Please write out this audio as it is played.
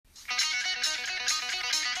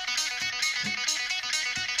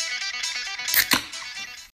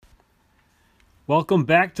Welcome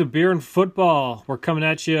back to Beer and Football. We're coming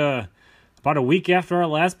at you about a week after our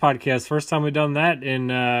last podcast. First time we've done that in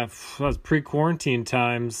pre-quarantine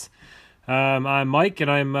times. I'm Mike,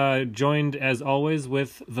 and I'm joined, as always,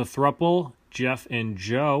 with the throuple, Jeff and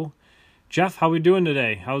Joe. Jeff, how we doing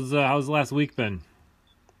today? How's the last week been?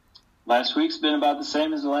 Last week's been about the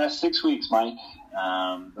same as the last 6 weeks, Mike.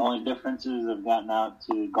 The only difference is I've gotten out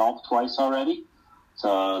to golf twice already,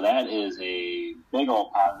 so that is a big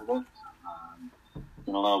old positive.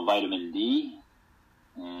 And a little vitamin D,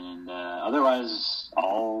 and otherwise,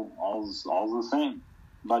 all's the same.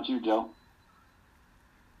 How about you, Joe?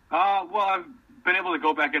 Well, I've been able to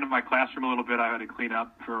go back into my classroom a little bit. I had to clean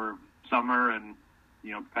up for summer and,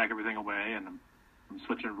 pack everything away, and I'm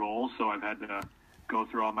switching roles, so I've had to go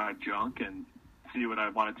through all my junk and see what I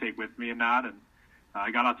want to take with me and not. And I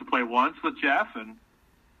got out to play once with Jeff and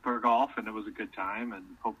for golf, and it was a good time, and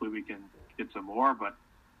hopefully we can get some more. But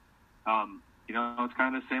it's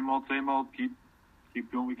kind of same old. Keep doing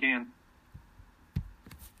what we can.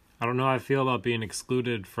 I don't know how I feel about being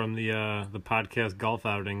excluded from the podcast golf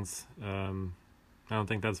outings. I don't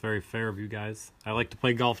think that's very fair of you guys. I like to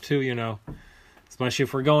play golf too, especially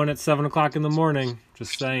if we're going at 7 o'clock in the morning.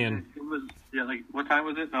 Just saying. It was, what time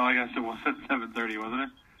was it? No, I guess it was at 7:30, wasn't it?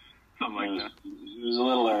 Something like that. It was a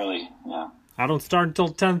little early, yeah. I don't start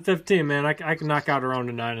until 10:15, man. I can knock out around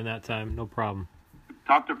to 9 in that time, no problem.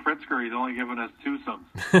 Talk to Pritzker. He's only giving us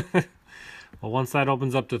twosomes. Well, once that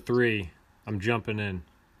opens up to 3, I'm jumping in.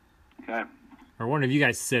 Okay. Or one of you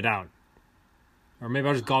guys sit out. Or maybe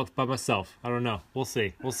I'll just golf by myself. I don't know. We'll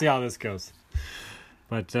see. We'll see how this goes.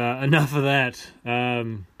 But enough of that.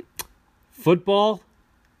 Football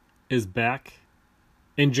is back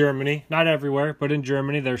in Germany. Not everywhere, but in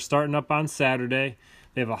Germany. They're starting up on Saturday.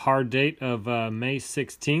 They have a hard date of May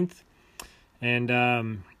 16th.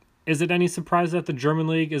 And is it any surprise that the German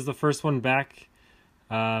League is the first one back?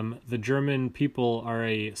 The German people are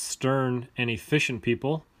a stern and efficient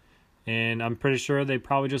people. And I'm pretty sure they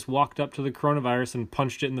probably just walked up to the coronavirus and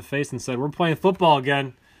punched it in the face and said, "We're playing football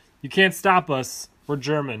again. You can't stop us. We're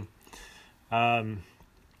German."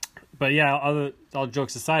 But yeah, all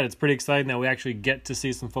jokes aside, it's pretty exciting that we actually get to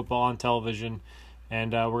see some football on television.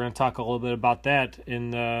 And we're going to talk a little bit about that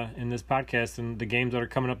in this podcast and the games that are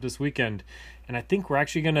coming up this weekend. And I think we're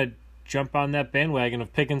actually going to jump on that bandwagon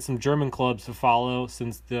of picking some German clubs to follow,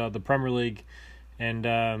 since the Premier League and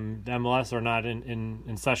the MLS are not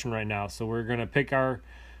in session right now. So we're going to pick our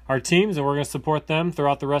teams, and we're going to support them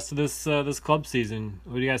throughout the rest of this club season.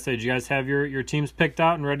 What do you guys say? Do you guys have your teams picked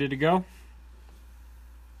out and ready to go?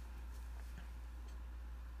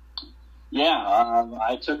 Yeah,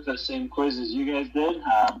 I took the same quiz as you guys did.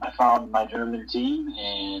 I found my German team,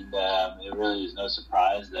 and it really is no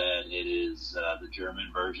surprise that it is the German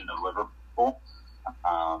version of Liverpool,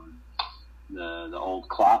 the old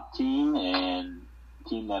Klopp team, and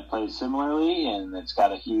team that plays similarly, and it's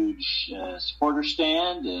got a huge supporter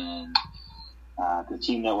stand, and the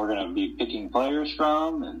team that we're going to be picking players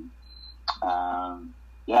from, and I'm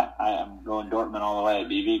going Dortmund all the way.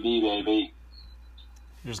 BVB, baby.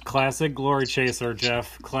 There's classic glory chaser,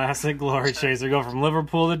 Jeff. Classic glory chaser. Go from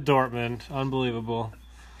Liverpool to Dortmund. Unbelievable.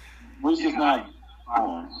 At least it's not.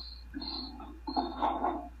 I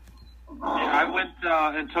went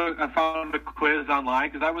I found a quiz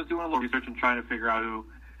online because I was doing a little research and trying to figure out who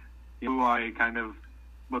I kind of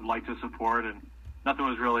would like to support, and nothing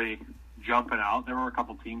was really jumping out. There were a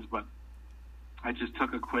couple teams, but I just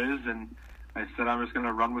took a quiz and I said I'm just going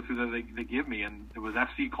to run with who they give me, and it was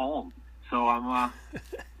FC Köln. So I'm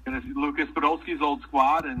going to see Lucas Podolski's old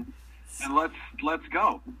squad, and let's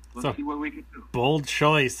go. Let's see what we can do. Bold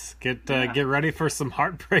choice. Get ready for some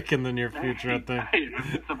heartbreak in the near future. I think.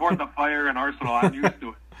 Support the Fire and Arsenal. I'm used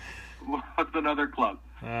to it. What's another club?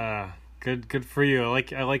 Good for you.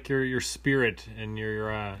 I like your spirit and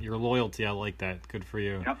your loyalty. I like that. Good for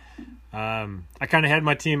you. Yep. I kind of had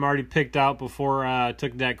my team already picked out before I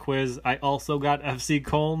took that quiz. I also got FC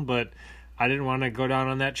Köln, but I didn't want to go down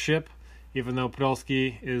on that ship. Even though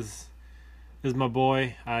Podolski is my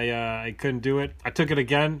boy, I couldn't do it. I took it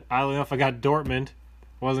again. Oddly enough, I got Dortmund.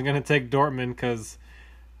 Wasn't going to take Dortmund because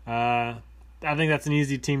I think that's an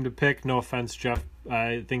easy team to pick. No offense, Jeff.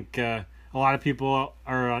 I think a lot of people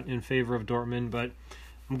are in favor of Dortmund, but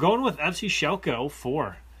I'm going with FC Schalke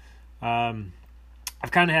 04.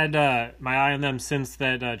 I've kind of had my eye on them since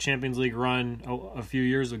that Champions League run a few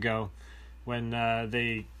years ago when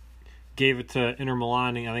they gave it to Inter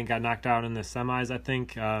Milan. I think got knocked out in the semis, I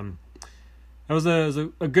think. It was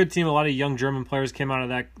a good team. A lot of young German players came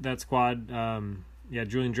out of that squad.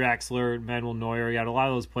 Julian Draxler, Manuel Neuer. You had a lot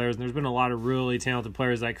of those players, and there's been a lot of really talented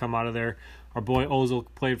players that come out of there our boy Ozil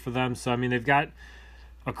played for them. So I mean, they've got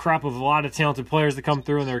a crop of a lot of talented players that come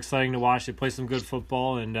through, and they're exciting to watch. They play some good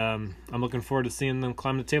football, and I'm looking forward to seeing them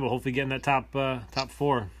climb the table. Hopefully, getting that top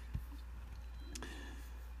four.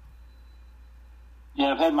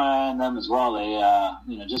 Yeah, I've had my eye on them as well. They,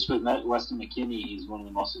 just with Weston McKennie, he's one of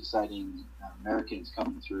the most exciting Americans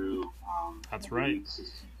coming through. That's right.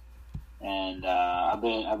 And I've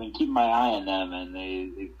been keeping my eye on them, and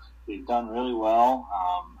they've done really well.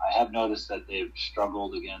 I have noticed that they've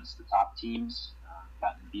struggled against the top teams,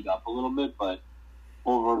 gotten beat up a little bit, but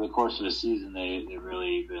over the course of the season, they've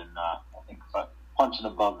really been, I think, punching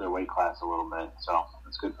above their weight class a little bit. So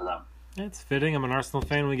it's good for them. It's fitting. I'm an Arsenal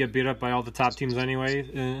fan. We get beat up by all the top teams anyway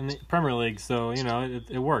in the Premier League, so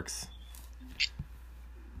it works.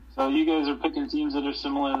 So you guys are picking teams that are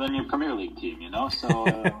similar than your Premier League team, So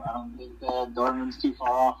I don't think that Dortmund's too far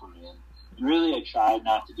off from me. And really, I tried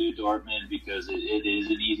not to do Dortmund because it is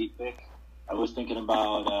an easy pick. I was thinking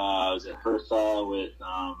about was it Hertha with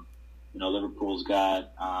Liverpool's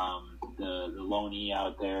got the loanee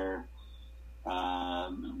out there.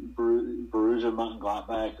 Borussia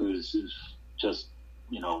Mönchengladbach, who's just,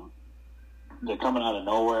 they're coming out of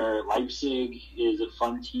nowhere. Leipzig is a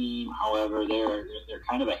fun team. However, they're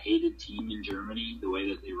kind of a hated team in Germany, the way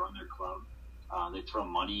that they run their club. They throw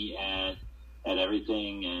money at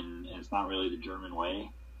everything, and it's not really the German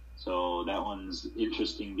way. So that one's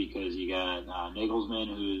interesting because you got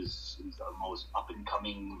Nagelsmann, who's the most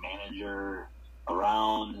up-and-coming manager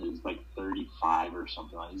around. He's like 35 or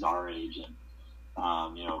something. He's our age, and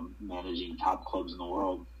managing top clubs in the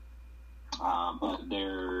world. But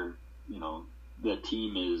they're, the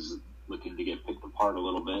team is looking to get picked apart a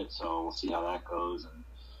little bit, so we'll see how that goes. And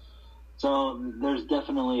so there's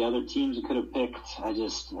definitely other teams that could have picked. I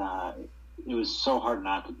just, it was so hard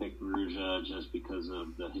not to pick Borussia just because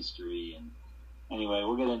of the history. And anyway,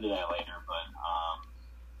 we'll get into that later, but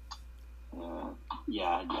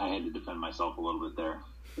I had to defend myself a little bit there.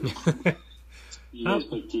 You guys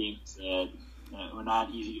pick teams that were not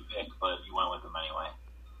easy to pick, but you went with them anyway.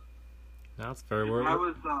 That's fair.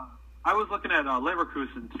 I was looking at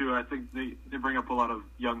Leverkusen too. I think they bring up a lot of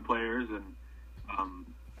young players, and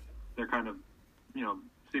they're kind of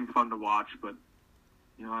seem fun to watch. But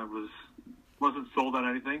I wasn't sold on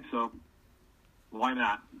anything, so why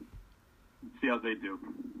not see how they do?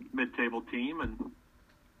 Mid-table team, and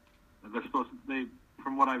they're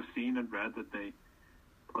from what I've seen and read, that they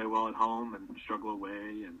play well at home and struggle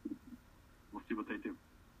away, and we'll see what they do.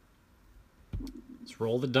 Let's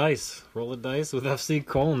roll the dice. Roll the dice with FC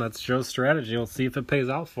Köln. That's Joe's strategy. We'll see if it pays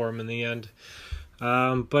out for him in the end.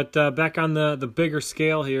 But back on the bigger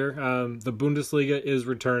scale here, the Bundesliga is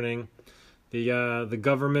returning. The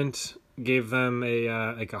government gave them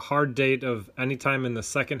a hard date of any time in the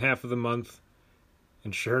second half of the month.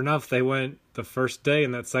 And sure enough, they went the first day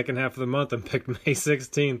in that second half of the month and picked May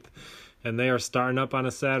 16th. And they are starting up on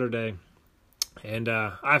a Saturday. And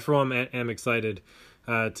I, for one, am excited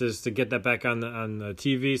to get that back on the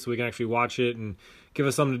TV so we can actually watch it and give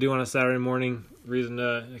us something to do on a Saturday morning. Reason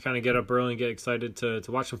to kind of get up early and get excited to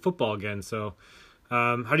watch some football again. So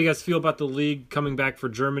how do you guys feel about the league coming back for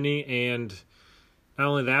Germany? And not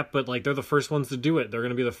only that, but they're the first ones to do it. They're going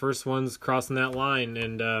to be the first ones crossing that line.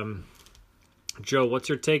 And Joe, what's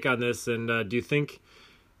your take on this? And do you think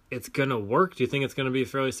it's going to work? Do you think it's going to be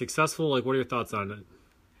fairly successful? What are your thoughts on it?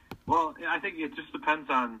 Well, I think it just depends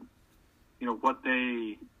on, what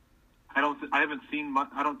they. I haven't seen much.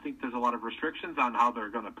 I don't think there's a lot of restrictions on how they're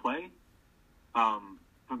going to play.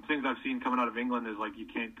 From things I've seen coming out of England is you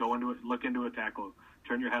can't go into it, look into a tackle,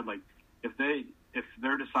 turn your head. If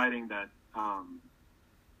they're deciding that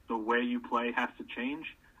the way you play has to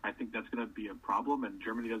change, I think that's going to be a problem. And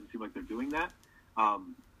Germany doesn't seem like they're doing that.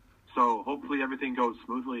 So hopefully everything goes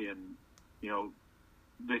smoothly, and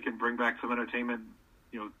they can bring back some entertainment,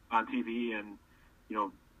 on TV, and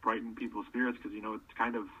brighten people's spirits, because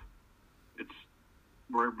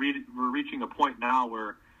we're reaching a point now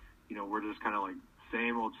where we're just kind of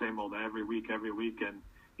same old every week, and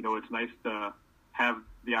it's nice to have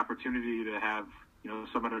the opportunity to have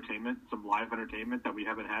some entertainment, some live entertainment that we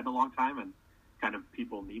haven't had in a long time, and kind of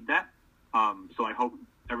people need that. So I hope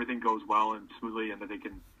everything goes well and smoothly, and that they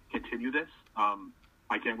can continue this.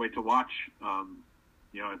 I can't wait to watch.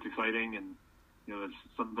 It's exciting, and there's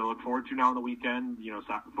something to look forward to now on the weekend.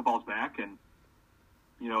 Football's back, and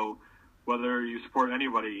whether you support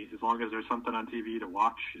anybody, as long as there's something on TV to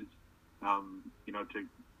watch, to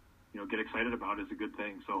get excited about is a good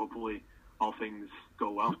thing. So hopefully all things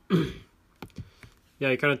go well. Yeah,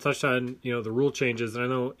 I kind of touched on, the rule changes, and I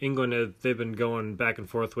know England, they've been going back and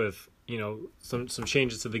forth with, some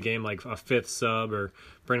changes to the game, like a fifth sub or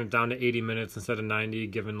bring it down to 80 minutes instead of 90,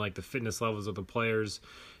 given like the fitness levels of the players.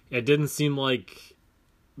 It didn't seem like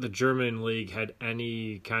the German league had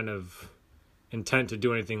any kind of intent to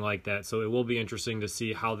do anything like that, so it will be interesting to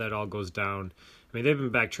see how that all goes down. I mean, they've been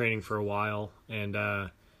back training for a while, and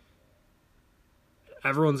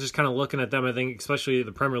everyone's just kind of looking at them. I think, especially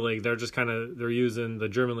the Premier League, they're using the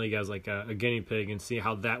German league as like a guinea pig and see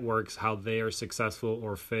how that works, how they are successful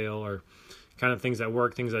or fail, or kind of things that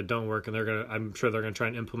work, things that don't work, and I'm sure they're gonna try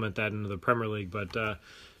and implement that into the Premier League. But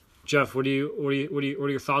Jeff, what are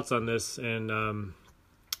your thoughts on this? And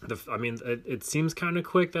it seems kind of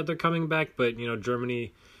quick that they're coming back, but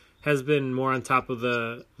Germany has been more on top of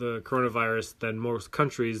the coronavirus than most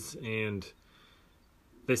countries, and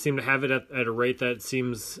they seem to have it at a rate that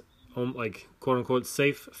seems like quote unquote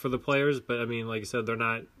safe for the players. But I mean, like you said, they're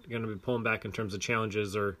not going to be pulling back in terms of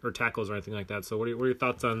challenges or tackles or anything like that. So what are your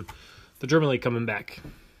thoughts on the German league coming back?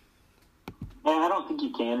 Yeah, I don't think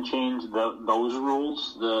you can change those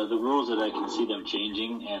rules. The rules that I can see them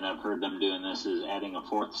changing, and I've heard them doing this, is adding a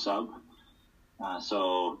fourth sub.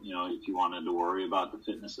 So, if you wanted to worry about the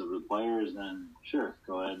fitness of the players, then sure,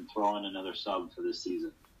 go ahead and throw in another sub for this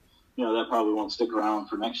season. That probably won't stick around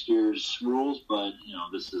for next year's rules, but,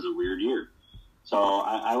 this is a weird year. So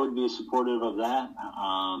I would be supportive of that.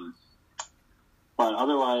 But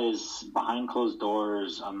otherwise, behind closed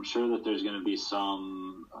doors, I'm sure that there's going to be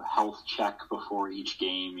some health check before each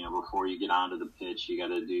game. Before you get onto the pitch, you got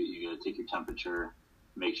to take your temperature,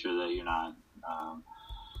 make sure that you're not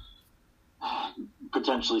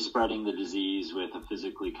potentially spreading the disease with a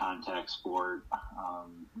physically contact sport.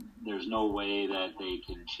 There's no way that they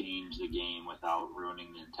can change the game without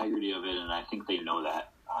ruining the integrity of it, and I think they know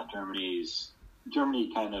that.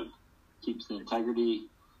 Germany kind of keeps the integrity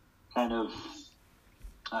kind of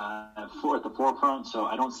at the forefront, so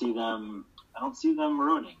I don't see them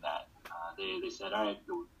ruining that. They said, all right,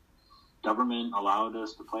 the government allowed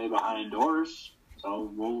us to play behind doors,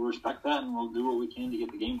 so we'll respect that and we'll do what we can to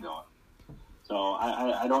get the game going. So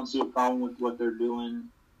I don't see a problem with what they're doing.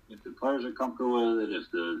 If the players are comfortable with it, if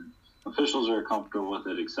the officials are comfortable with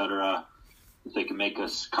it, etc., if they can make a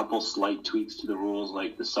couple slight tweaks to the rules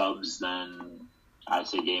like the subs, then I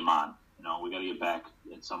say game on. We got to get back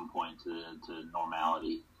at some point to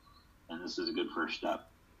normality, and this is a good first step.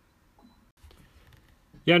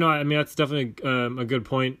 Yeah, no, I mean, that's definitely a good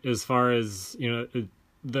point as far as,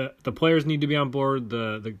 the players need to be on board,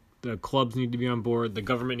 the clubs need to be on board, the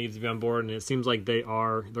government needs to be on board, and it seems like the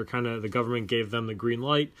government gave them the green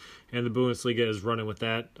light, and the Bundesliga is running with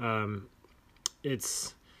that.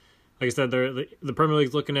 It's, like I said, the Premier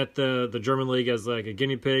League's looking at the German league as like a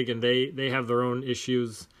guinea pig, and they have their own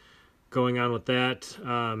issues going on with that.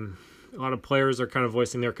 A lot of players are kind of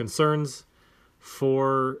voicing their concerns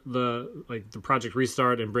for the Project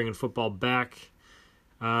Restart and bringing football back.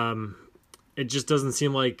 It just doesn't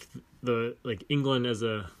seem like England as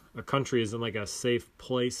a country is in like a safe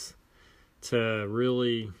place to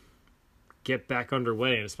really get back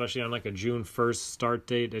underway, and especially on like a June 1st start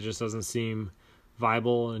date. It just doesn't seem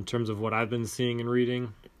viable in terms of what I've been seeing and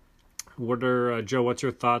reading. Joe, what's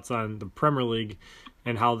your thoughts on the Premier League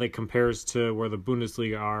and how they compares to where the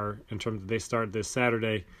Bundesliga are in terms of they start this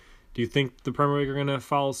Saturday? Do you think the Premier League are going to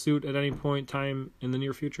follow suit at any point in time in the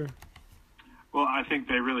near future? Well, I think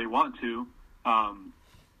they really want to,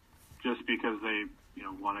 just because they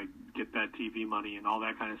want to get that TV money and all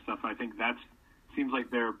that kind of stuff. I think that seems like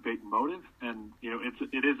their big motive, and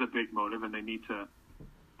it is a big motive, and they need to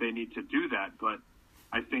do that. But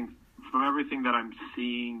I think from everything that I'm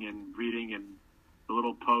seeing and reading and the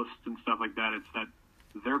little posts and stuff like that, it's that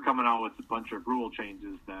they're coming out with a bunch of rule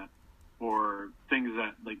changes or things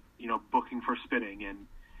that booking for spitting and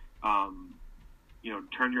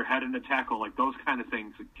turn your head in a tackle, like those kind of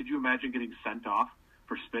things. Could you imagine getting sent off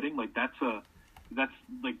for spitting? Like that's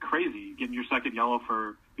like crazy, getting your second yellow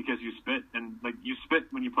because you spit, and like you spit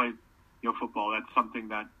when you play football. That's something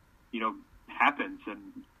that happens,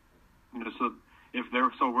 and so if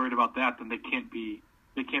they're so worried about that, then they can't be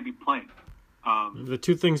playing. The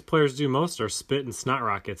two things players do most are spit and snot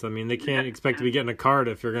rockets. I mean, they can't expect to be getting a card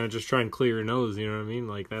if you're going to just try and clear your nose. You know what I mean?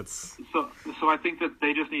 Like that's so I think that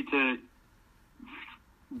they just need to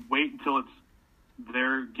wait until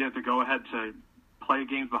get the go ahead to play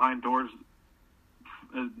games behind doors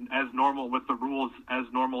as normal, with the rules as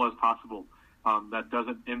normal as possible. That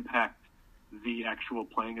doesn't impact the actual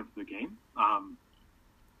playing of the game. An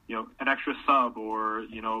extra sub or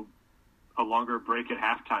a longer break at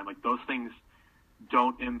halftime, like those things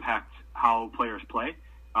don't impact how players play.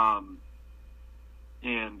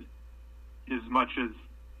 And as much as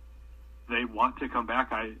they want to come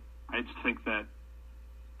back, I just think that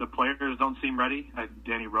the players don't seem ready.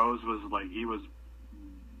 Danny Rose he was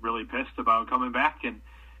really pissed about coming back, and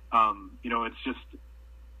it's just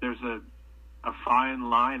there's a fine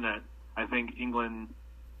line that I think England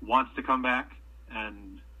wants to come back,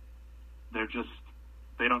 and they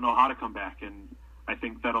don't know how to come back. And I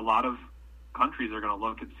think that a lot of countries are going to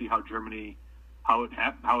look and see how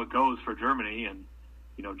it goes for Germany, and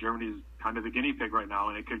Germany's kind of the guinea pig right now,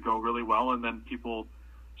 and it could go really well, and then people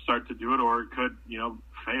start to do it, or it could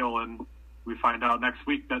fail, and we find out next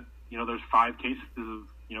week that there's 5 cases of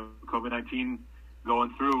COVID-19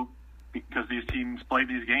 going through because these teams played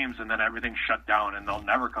these games, and then everything's shut down and they'll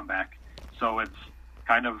never come back. So it's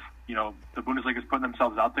kind of the Bundesliga is putting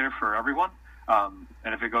themselves out there for everyone, and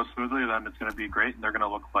if it goes smoothly, then it's going to be great, and they're going to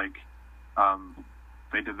look like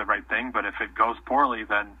they did the right thing. But if it goes poorly,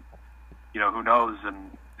 then who knows,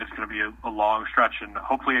 and it's going to be a long stretch, and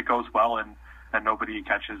hopefully it goes well and nobody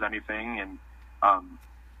catches anything, and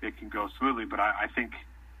it can go smoothly. But I think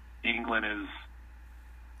England is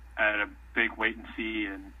at a big wait and see,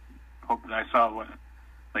 and hope that I saw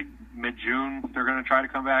mid-June they're going to try to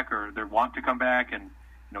come back, or they want to come back, and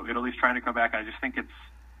Italy's trying to come back. I just think it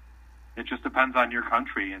just depends on your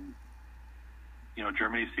country, and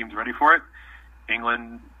Germany seems ready for it.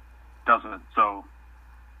 England doesn't, so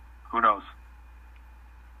who knows?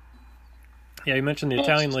 Yeah, you mentioned the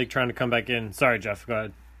Italian league trying to come back in. Sorry, Jeff, go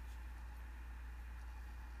ahead.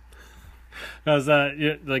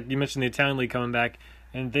 You mentioned the Italian league coming back,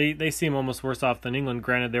 and they seem almost worse off than England.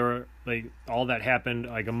 Granted, they were all that happened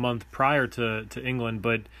a month prior to England,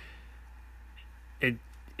 but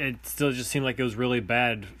it still just seemed like it was really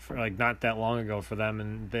bad for not that long ago for them.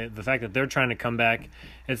 And the fact that they're trying to come back,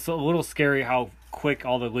 it's a little scary how quick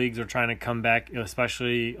all the leagues are trying to come back,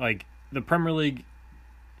 especially the Premier League.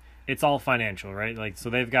 It's all financial, right? So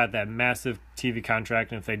they've got that massive TV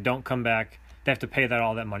contract, and if they don't come back, they have to pay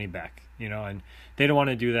all that money back, and they don't want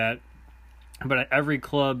to do that. But every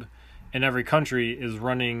club in every country is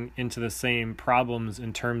running into the same problems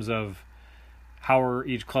in terms of how are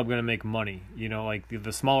each club going to make money.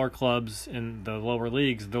 The smaller clubs in the lower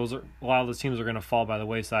leagues, a lot of those teams are going to fall by the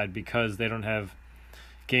wayside because they don't have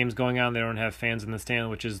games going on, they don't have fans in the stand,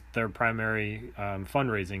 which is their primary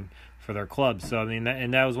fundraising for their clubs. So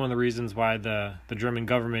that was one of the reasons why the German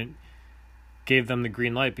government gave them the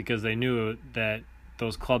green light, because they knew that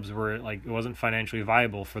those clubs were it wasn't financially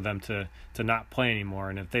viable for them to not play anymore.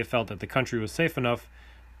 And if they felt that the country was safe enough,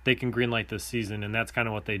 they can green light this season, and that's kind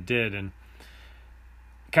of what they did. And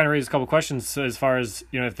it kind of raises a couple questions as far as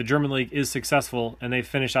if the German league is successful and they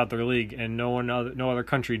finish out their league and no other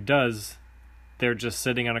country does, they're just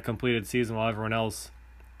sitting on a completed season while everyone else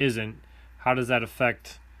isn't. How does that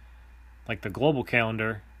affect the global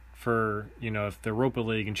calendar for if the Europa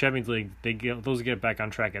League and Champions League, those get back on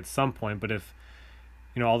track at some point? But if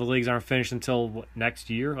all the leagues aren't finished until next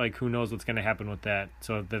year, who knows what's going to happen with that?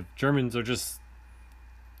 So if the Germans are just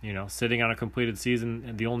sitting on a completed season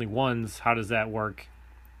and the only ones, how does that work?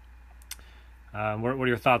 What are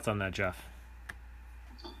your thoughts on that, Jeff?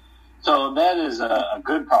 So that is a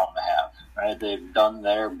good problem to have, right? They've done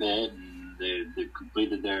their bit, and they've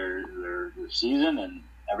completed their season, and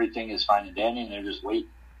everything is fine and dandy, and they're just waiting.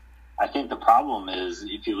 I think the problem is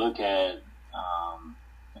if you look at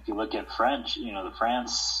French, the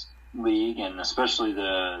France league, and especially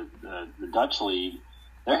the Dutch league,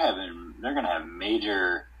 they're going to have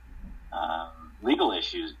major legal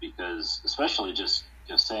issues, because especially just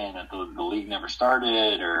saying that the league never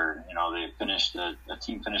started, or a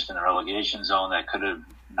team finished in the relegation zone that could have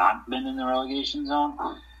not been in the relegation zone.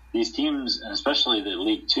 These teams, and especially the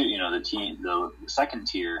League Two, the second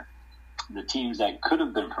tier, the teams that could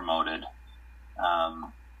have been promoted,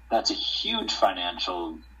 that's a huge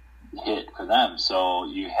financial hit for them. So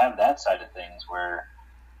you have that side of things where,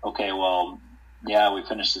 okay, well, yeah, we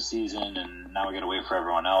finished the season and now we got to wait for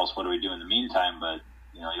everyone else. What do we do in the meantime? But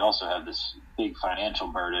you also have this big financial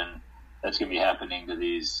burden that's going to be happening to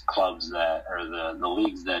these clubs or the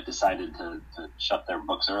leagues that decided to shut their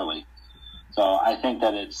books early. So I think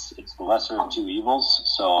that it's the lesser of two evils.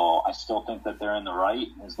 So I still think that they're in the right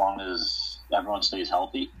as long as everyone stays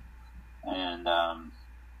healthy. And on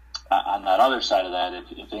that other side of that,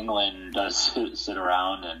 if England does sit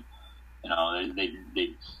around and they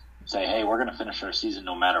say, hey, we're going to finish our season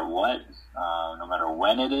no matter what, no matter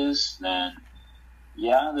when it is, then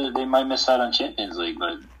yeah, they might miss out on Champions League.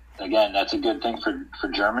 But again, that's a good thing for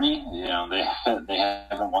Germany. They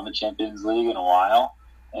haven't won the Champions League in a while.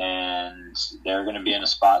 and they're going to be in a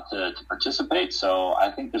spot to participate. So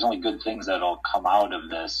I think there's only good things that'll come out of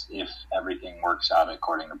this if everything works out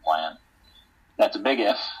according to plan. That's a big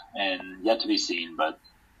if and yet to be seen, but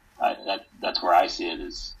that's where I see it,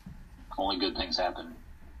 is only good things happen.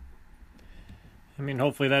 I mean,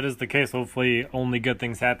 hopefully that is the case. Hopefully only good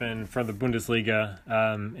things happen for the Bundesliga.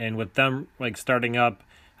 And with them like starting up,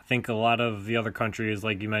 I think a lot of the other countries,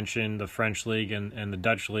 like you mentioned, the French league and the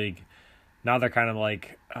Dutch league, now they're kind of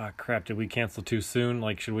like, crap, did we cancel too soon?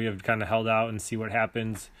 Like, should we have kind of held out and see what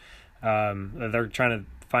happens? They're trying to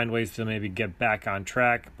find ways to maybe get back on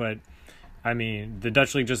track. But, I mean, the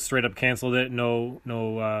Dutch league just straight up canceled it.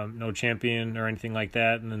 No champion or anything like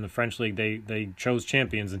that. And then the French league, they chose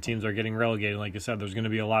champions, and teams are getting relegated. Like I said, there's going to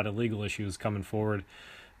be a lot of legal issues coming forward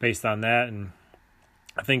based on that. And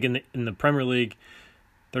I think in the Premier League,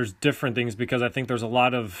 there's different things because I think there's a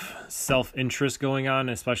lot of self-interest going on,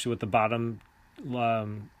 especially with the bottom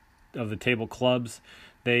of the table clubs.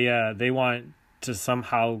 They want to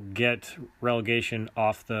somehow get relegation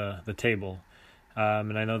off the table.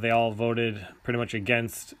 And I know they all voted pretty much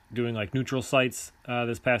against doing like neutral sites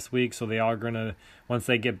this past week. So they are going to, once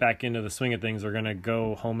they get back into the swing of things, they're going to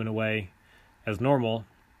go home and away as normal,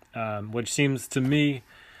 which seems to me,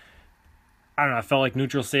 I don't know, I felt like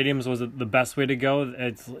neutral stadiums was the best way to go.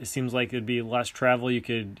 It seems like it'd be less travel. You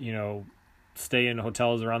could, stay in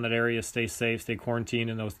hotels around that area, stay safe, stay quarantined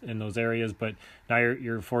in those areas. But now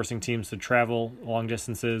you're forcing teams to travel long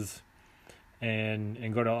distances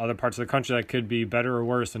and go to other parts of the country that could be better or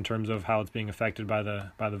worse in terms of how it's being affected by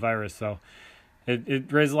the virus. So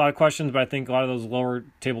it raises a lot of questions, but I think a lot of those lower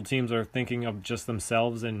table teams are thinking of just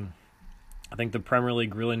themselves, and I think the Premier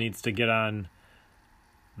League really needs to get on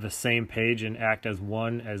the same page and act as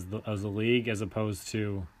one as a league, as opposed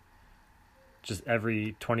to just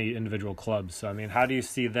every 20 individual clubs. So I mean, how do you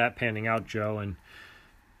see that panning out, Joe? And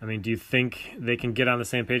I mean, do you think they can get on the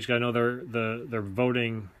same page? Because I know they're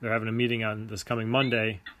voting, they're having a meeting on this coming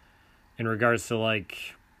Monday in regards to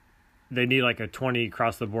like they need like a 20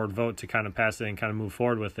 across the board vote to kind of pass it and kind of move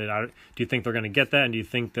forward with it. Do you think they're going to get that, and do you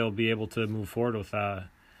think they'll be able to move forward with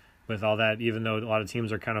all that, even though a lot of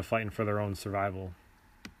teams are kind of fighting for their own survival?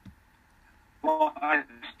 Well, I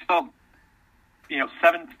still,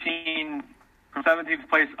 17 from 17th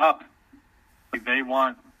place up, like they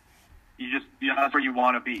want that's where you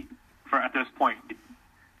want to be for at this point.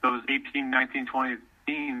 Those 18, 19, 20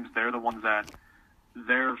 teams, they're the ones that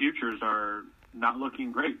their futures are not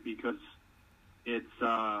looking great, because it's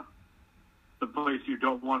the place you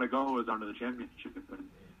don't want to go is under the championship.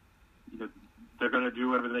 And they're going to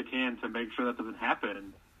do whatever they can to make sure that doesn't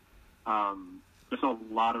happen. There's a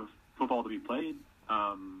lot of football to be played.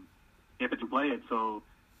 If it's to play it, so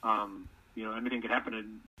anything could happen.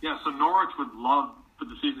 And so Norwich would love for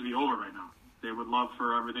the season to be over right now. They would love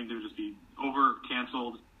for everything to just be over,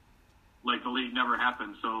 canceled, like the league never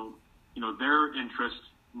happened. So their interest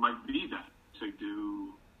might be that to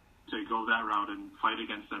go that route and fight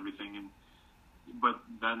against everything. But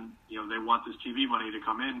then they want this TV money to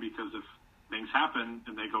come in, because if things happen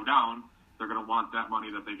and they go down, they're going to want that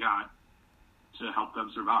money that they got to help them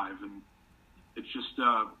survive. And it's just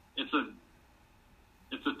it's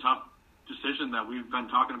a tough decision that we've been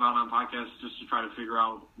talking about on podcasts, just to try to figure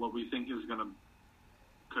out what we think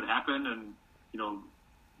could happen, and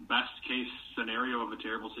best case scenario of a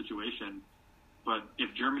terrible situation. But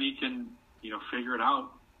if Germany can figure it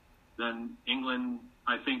out, then England,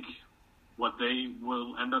 I think what they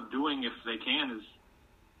will end up doing, if they can,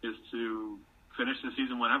 is to finish the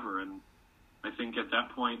season whenever. And I think at that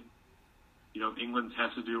point, England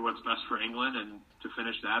has to do what's best for England and to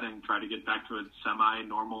finish that and try to get back to a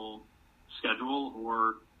semi-normal schedule,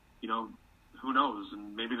 or, who knows?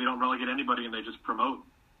 And maybe they don't relegate anybody and they just promote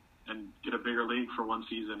and get a bigger league for one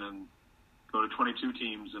season and go to 22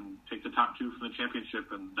 teams and take the top two from the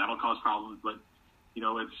championship, and that'll cause problems. But,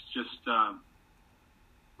 it's just,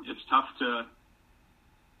 it's tough to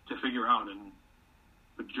figure out.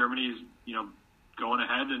 But Germany's, going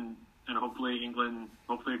ahead, and hopefully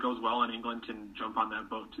it goes well, and England can jump on that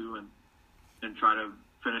boat too and try to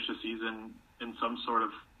finish the season in some sort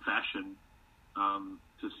of fashion,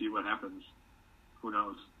 to see what happens. Who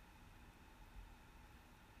knows?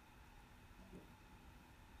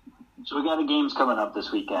 So we got the games coming up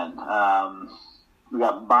this weekend. We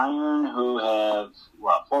got Bayern, who have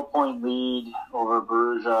 4-point lead over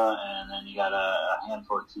Borussia, and then you got a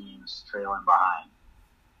handful of teams trailing behind.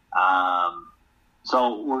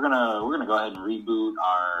 So we're gonna go ahead and reboot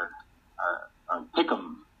our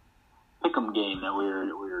pick'em game that we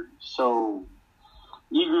were so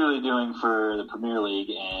eagerly doing for the Premier League,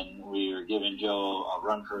 and we were giving Joe a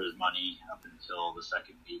run for his money up until the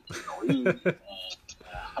second week in the league.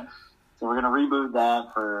 And, so we're going to reboot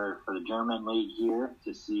that for the German league here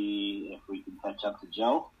to see if we can catch up to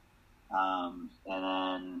Joe. And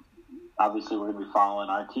then obviously we're going to be following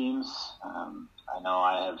our teams. I know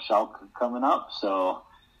I have Schalke coming up, so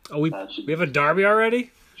we have a derby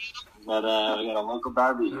already? But we got a local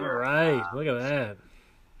derby here. All right, look at that.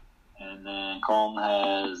 And then Colm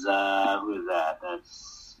has who is that?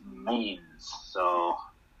 That's Mainz. So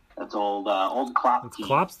that's old Klopp It's team.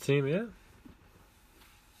 Klopp's team, yeah.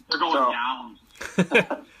 They're going down.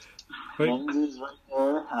 Mainz is right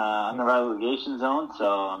there on the relegation zone, so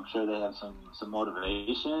I'm sure they have some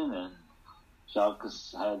motivation. And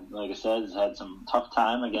Schalke's had, like I said, has had some tough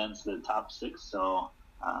time against the top six. So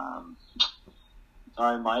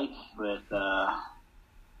sorry, Mike, with the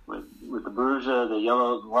Bruges, the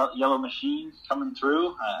yellow machine coming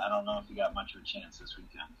through. I don't know if you got much of a chance this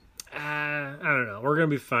weekend. I don't know. We're gonna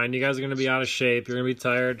be fine. You guys are gonna be out of shape. You're gonna be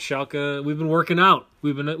tired. Schalke, we've been working out.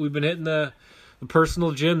 We've been hitting the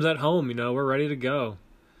personal gyms at home. We're ready to go.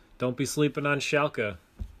 Don't be sleeping on Schalke.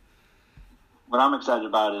 What I'm excited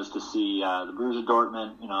about is to see the Borussia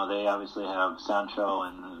Dortmund. They obviously have Sancho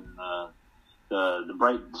and the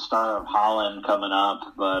bright star of Holland coming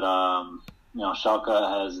up, but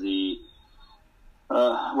Schalke has the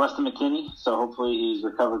Weston McKennie, so hopefully he's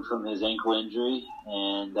recovered from his ankle injury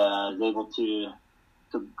and is able to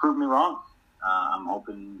prove me wrong. I'm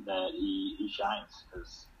hoping that he shines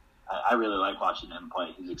because I really like watching him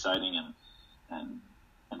play. He's exciting, and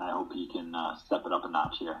I hope he can step it up a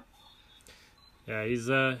notch here. Yeah,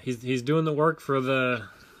 he's doing the work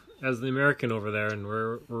as the American over there, and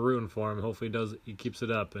we're rooting for him. Hopefully he keeps it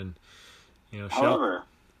up. And however,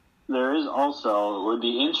 there is also, it would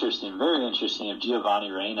be interesting, very interesting, if Giovanni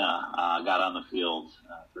Reina got on the field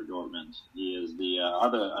for Dortmund. He is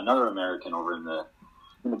another American over in the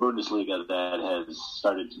Bundesliga that has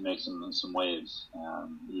started to make some waves.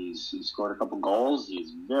 He's scored a couple goals.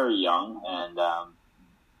 He's very young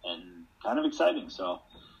and kind of exciting. So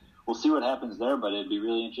we'll see what happens there. But it'd be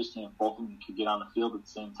really interesting if both of them could get on the field at the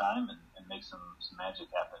same time and make some magic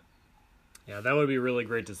happen. Yeah, that would be really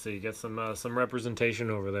great to see. Get some representation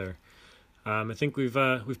over there. I think we've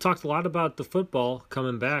talked a lot about the football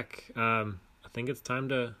coming back. I think it's time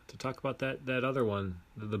to talk about that other one,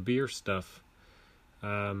 the beer stuff.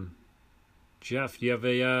 Jeff, do you have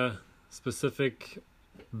a specific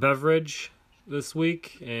beverage this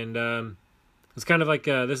week? And it's kind of like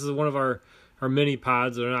this is one of our mini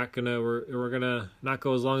pods. We're gonna not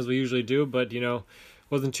go as long as we usually do, but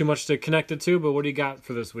wasn't too much to connect it to. But what do you got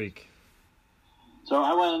for this week? So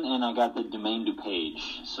I went and I got the Domaine du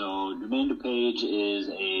Page. So Domaine du Page is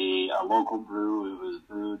a local brew. It was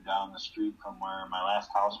brewed down the street from where my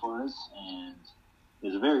last house was, and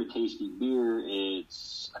it's a very tasty beer.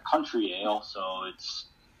 It's a country ale, so it's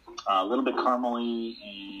a little bit caramely,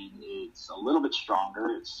 and it's a little bit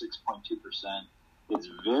stronger. It's 6.2%. It's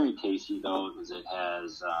very tasty, though, because it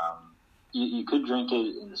has you could drink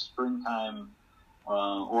it in the springtime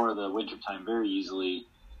or the wintertime very easily.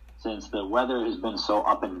 Since the weather has been so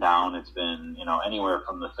up and down, it's been anywhere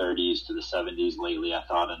from the 30s to the 70s lately. I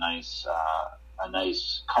thought a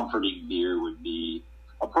nice comforting beer would be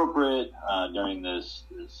appropriate during this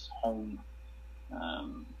home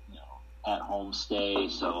at home stay.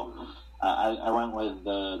 So I went with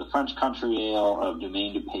the French Country Ale of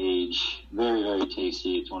Domaine du Page. Very, very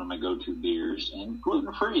tasty. It's one of my go-to beers, and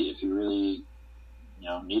gluten free if you really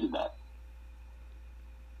needed that.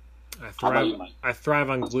 I thrive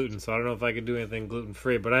on gluten, so I don't know if I could do anything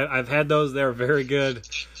gluten-free. But I've had those; they're very good.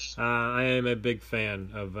 I am a big fan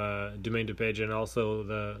of Domaine du Page and also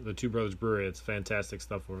the Two Brothers Brewery. It's fantastic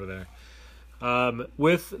stuff over there.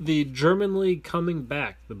 With the German league coming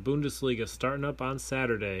back, the Bundesliga starting up on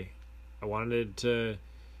Saturday, I wanted to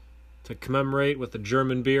commemorate with the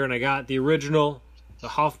German beer, and I got the original, the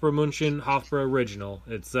Hofbraumunchen Hofbräu Original.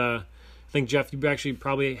 It's I think, Jeff, you actually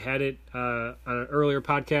probably had it on an earlier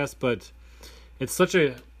podcast, but it's such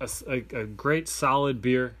a great, solid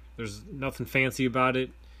beer. There's nothing fancy about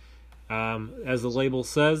it. As the label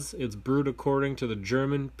says, it's brewed according to the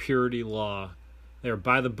German purity law. They are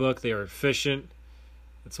by the book. They are efficient.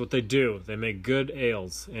 That's what they do. They make good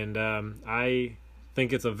ales, and I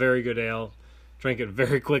think it's a very good ale. Drank it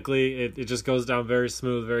very quickly. It just goes down very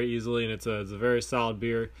smooth, very easily, and it's a very solid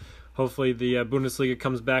beer. Hopefully the Bundesliga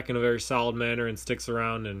comes back in a very solid manner and sticks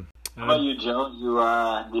around. And how about you, Joe?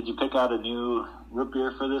 Did you pick out a new root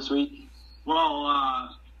beer for this week? Well,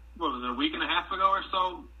 what was it, a week and a half ago or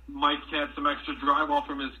so? Mike had some extra drywall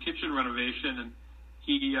from his kitchen renovation, and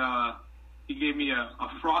he he gave me a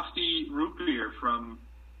frosty root beer from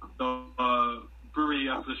the brewery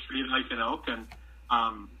up the street in Eichen Oak, and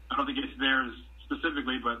I don't think it's theirs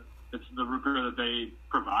specifically, but it's the root beer that they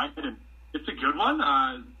provide, and it's a good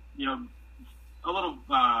one. You know, a little.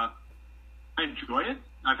 I enjoy it.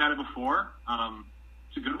 I've had it before.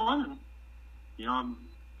 It's a good one, and you know, I'm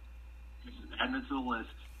just adding it to the list.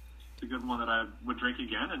 It's a good one that I would drink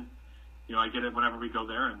again, and you know, I get it whenever we go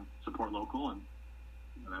there and support local, and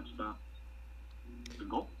you know, that's the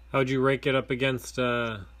goal. How'd you rank it up against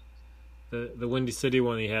the Windy City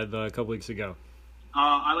one you had a couple weeks ago?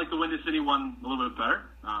 I like the Windy City one a little bit better,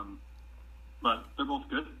 but they're both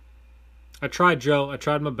good. I tried, Joe. I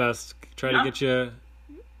tried my best. Tried to get you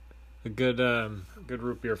a good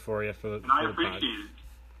root beer for you for the I appreciate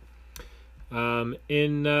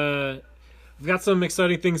it. We've got some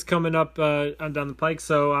exciting things coming up on down the pike.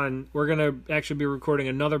 So we're gonna actually be recording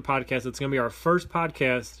another podcast. It's gonna be our first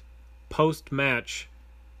podcast post-match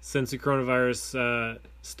since the coronavirus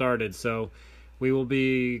started. So we will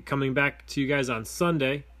be coming back to you guys on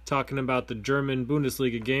Sunday talking about the German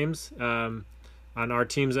Bundesliga games on our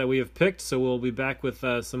teams that we have picked. So we'll be back with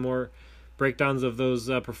some more breakdowns of those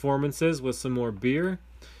performances with some more beer.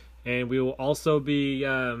 And we will also be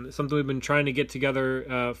something we've been trying to get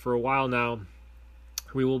together for a while now.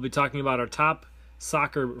 We will be talking about our top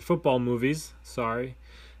football movies.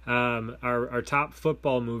 Our top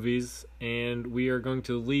football movies, and we are going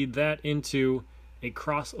to lead that into a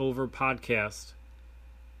crossover podcast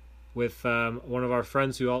with one of our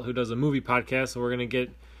friends who does a movie podcast. So we're going to get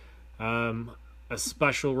a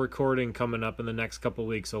special recording coming up in the next couple of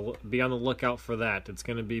weeks. So be on the lookout for that. It's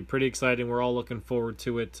going to be pretty exciting. We're all looking forward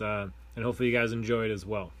to it, and hopefully you guys enjoy it as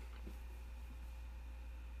well.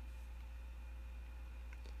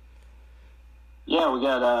 Yeah, we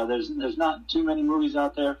got there's not too many movies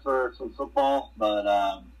out there for football, but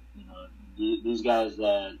you know, these guys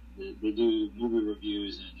that they do movie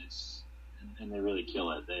reviews, and they really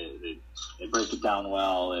kill it. They break it down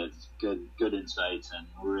well. It's good insights, and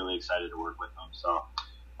we're really excited to work with them. So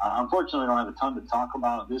unfortunately, I don't have a ton to talk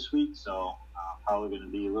about this week, so probably going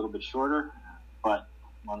to be a little bit shorter, but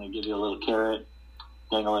I want to give you a little carrot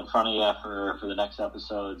dangle in front of you for the next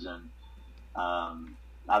episodes. And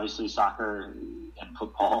obviously soccer and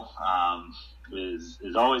football is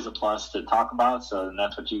always a plus to talk about, so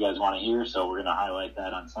that's what you guys want to hear. So we're going to highlight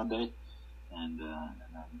that on Sunday, and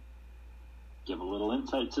then give a little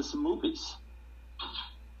insight to some movies.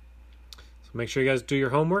 So make sure you guys do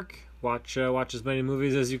your homework. Watch as many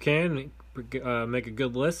movies as you can. Make a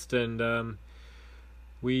good list, and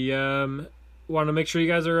we want to make sure you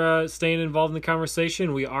guys are staying involved in the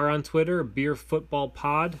conversation. We are on Twitter, Beer Football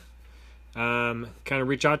Pod. Kind of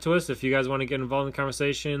reach out to us if you guys want to get involved in the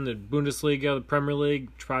conversation. The Bundesliga, the Premier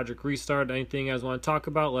League, Project Restart, anything you guys want to talk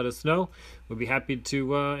about, let us know. We'll be happy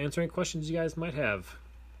to answer any questions you guys might have.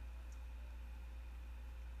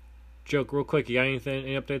 Joke, real quick, you got any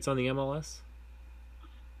updates on the MLS?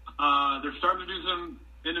 They're starting to do some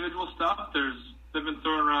individual stuff. They've been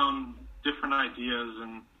throwing around different ideas,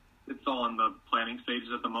 and it's all in the planning stages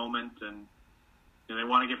at the moment. And you know, they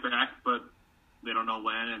want to get back, but they don't know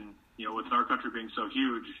when. And you know, with our country being so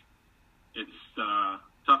huge, it's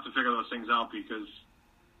tough to figure those things out, because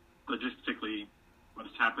logistically,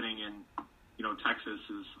 what's happening in Texas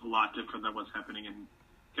is a lot different than what's happening in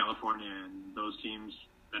California and those teams,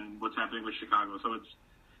 and what's happening with Chicago. So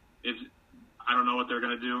it's I don't know what they're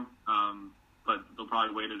going to do, but they'll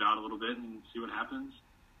probably wait it out a little bit and see what happens.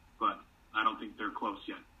 But I don't think they're close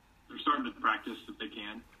yet. They're starting to practice if they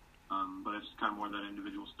can, but it's kind of more that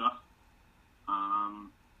individual stuff.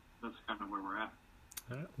 That's kind of where we're at.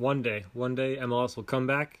 One day MLS will come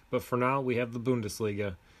back, but for now we have the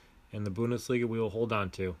Bundesliga, and the Bundesliga we will hold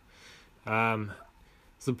on to.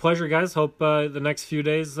 It's a pleasure, guys. Hope the next few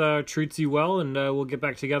days treats you well, and we'll get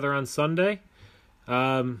back together on Sunday.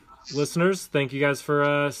 Listeners, thank you guys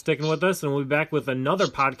for sticking with us, and we'll be back with another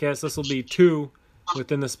podcast. This will be 2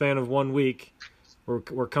 within the span of 1 week.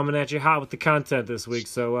 We're coming at you hot with the content this week,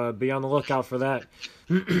 so be on the lookout for that.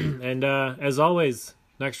 And as always,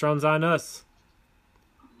 next round's on us.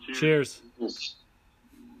 Cheers. Yes.